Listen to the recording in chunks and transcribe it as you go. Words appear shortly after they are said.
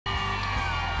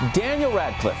Daniel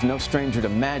Radcliffe, no stranger to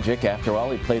magic. After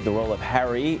all, he played the role of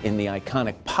Harry in the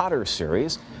iconic Potter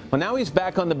series. Well, now he's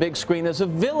back on the big screen as a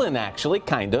villain, actually,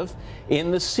 kind of, in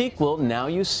the sequel, Now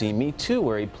You See Me Too,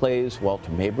 where he plays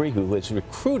Walter Mabry, who has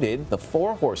recruited the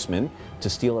Four Horsemen to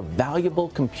steal a valuable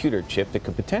computer chip that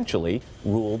could potentially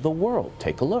rule the world.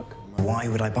 Take a look. Why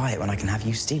would I buy it when I can have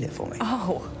you steal it for me?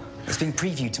 Oh. It's being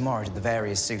previewed tomorrow to the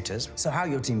various suitors. So how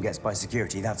your team gets by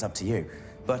security, that's up to you.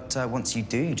 But once you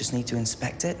do, you just need to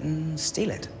inspect it and steal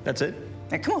it. That's it?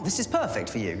 Now, come on, this is perfect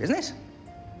for you, isn't it?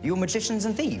 You're magicians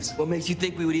and thieves. What makes you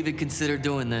think we would even consider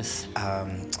doing this?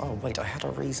 Oh, wait, I had a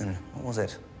reason. What was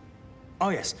it? Oh,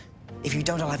 yes. If you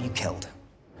don't, I'll have you killed.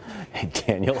 Hey,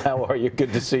 Daniel, how are you?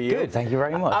 Good to see you. Good, thank you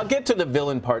very much. I'll get to the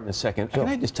villain part in a second. Sure.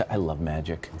 Can I just tell I love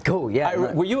magic. Cool, yeah.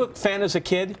 Were you a fan as a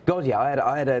kid? God, yeah.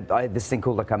 I had this thing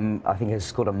called, like, I think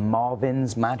it's called a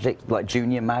Marvin's Magic, like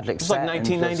Junior Magic set. It's like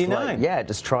 1999. Yeah,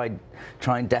 just trying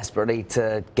desperately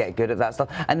to get good at that stuff.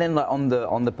 And then, like, on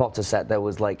the Potter set, there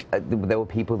was like there were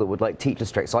people that would like teach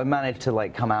us tricks. So I managed to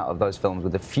like come out of those films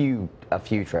with a few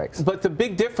tricks. But the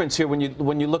big difference here, when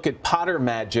you look at Potter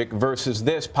magic versus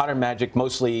this, Potter magic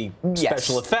mostly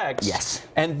special effects. Yes.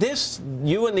 And this,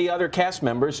 you and the other cast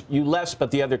members, you less,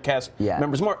 but the other cast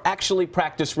members more, actually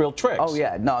practice real tricks. Oh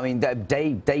yeah, no, I mean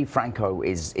Dave Franco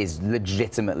is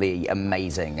legitimately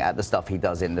amazing at the stuff he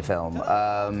does in the film.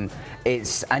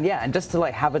 And just to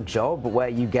like have a job where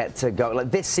you get to go,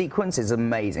 like, this sequence is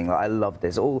amazing. Like, I love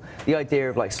this. All the idea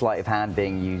of like sleight of hand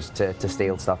being used to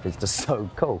steal stuff is just so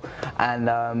cool. And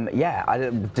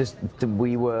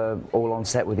we were all on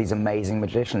set with these amazing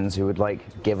magicians who would like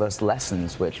give us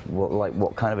lessons.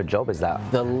 What kind of a job is that?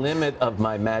 The limit of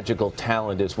my magical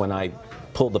talent is when I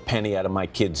pull the penny out of my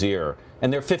kid's ear.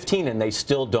 And they're 15 and they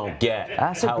still don't get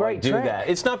how I do that.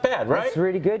 It's not bad, right? It's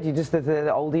really good. You just the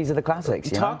oldies are the classics.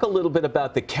 Talk a little bit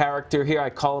about the character here. I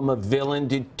call him a villain.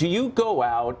 Do you go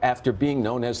out after being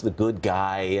known as the good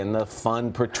guy and the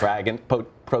fun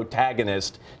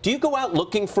protagonist? Do you go out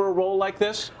looking for a role like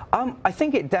this? I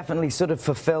think it definitely sort of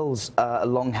fulfills a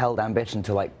long-held ambition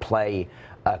to like play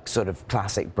a sort of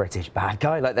classic British bad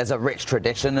guy. Like, there's a rich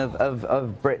tradition of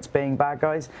Brits being bad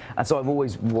guys, and so I've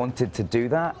always wanted to do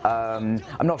that. I'm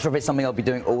not sure if it's something I'll be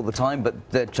doing all the time, but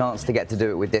the chance to get to do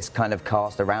it with this kind of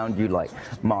cast around you, like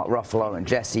Mark Ruffalo and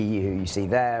Jesse, who you see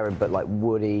there, but like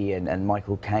Woody and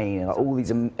Michael Caine, and like, all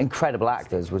these incredible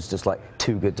actors, was just like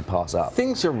too good to pass up.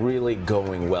 Things are really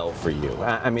going well for you.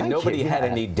 I mean, nobody had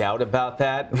any doubt about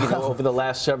that, over the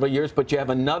last several years. But you have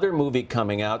another movie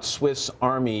coming out, Swiss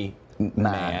Army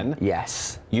Man.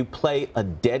 Yes. You play a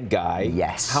dead guy.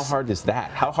 Yes. How hard is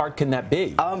that? How hard can that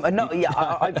be? Harder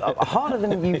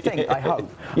than you think, I hope.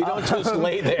 You don't just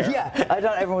lay there. Yeah, I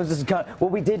don't. Everyone's just kind of, well,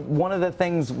 we did one of the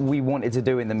things we wanted to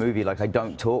do in the movie. Like, I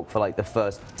don't talk for like the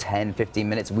first 10, 15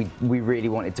 minutes. We really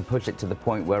wanted to push it to the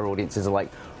point where audiences are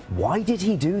like, why did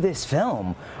he do this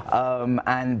film?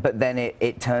 But then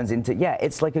it turns into,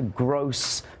 it's like a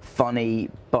gross, funny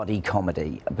buddy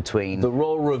comedy between. The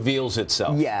role reveals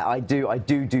itself. Yeah, I do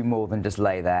more than just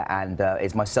lay there, and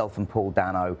it's myself and Paul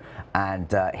Dano, and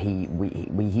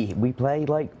we play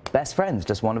like best friends.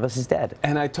 Just one of us is dead.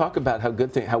 And I talk about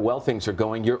how well things are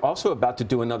going. You're also about to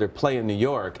do another play in New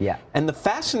York. Yeah. And the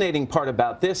fascinating part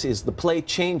about this is the play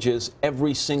changes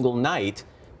every single night,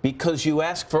 because you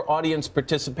ask for audience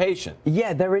participation.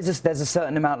 Yeah, there's a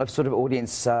certain amount of sort of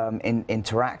audience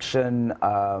interaction.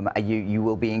 You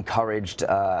will be encouraged,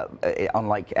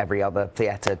 unlike every other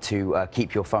theatre, to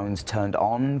keep your phones turned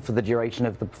on for the duration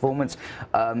of the performance.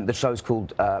 The show's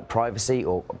called Privacy,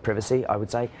 or Privacy, I would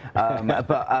say.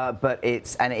 But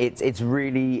it's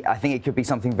really, I think it could be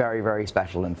something very, very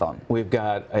special and fun. We've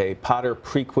got a Potter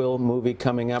prequel movie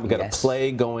coming up. We've got a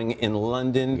play going in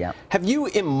London. Yeah. Have you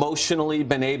emotionally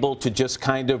been able to just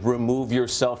kind of remove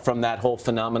yourself from that whole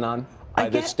phenomenon by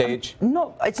this stage?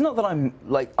 It's not that I'm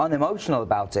like unemotional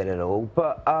about it at all,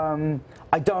 but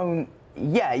I don't.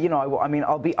 Yeah, I mean,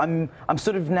 I'm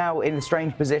sort of now in a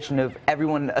strange position of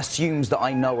everyone assumes that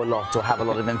I know a lot or have a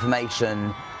lot of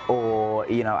information, or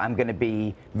I'm going to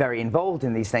be very involved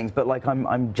in these things, but like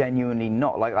I'm genuinely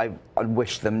not. Like, I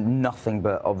wish them nothing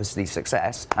but obviously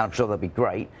success, and I'm sure they'll be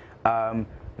great.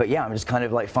 But yeah, I'm just kind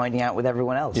of like finding out with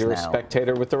everyone else. You're now. A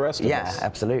spectator with the rest of us. Yeah,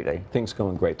 absolutely. Things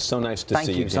going great. So nice to see you.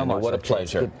 Thank you so much. What a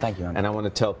pleasure. Good. Thank you, man. And I want to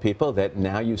tell people that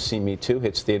Now You See Me Too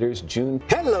hits theaters June.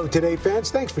 Hello, Today fans.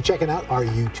 Thanks for checking out our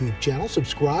YouTube channel.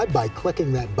 Subscribe by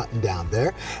clicking that button down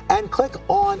there, and click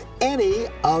on any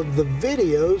of the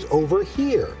videos over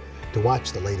here to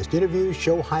watch the latest interviews,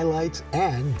 show highlights,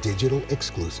 and digital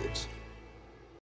exclusives.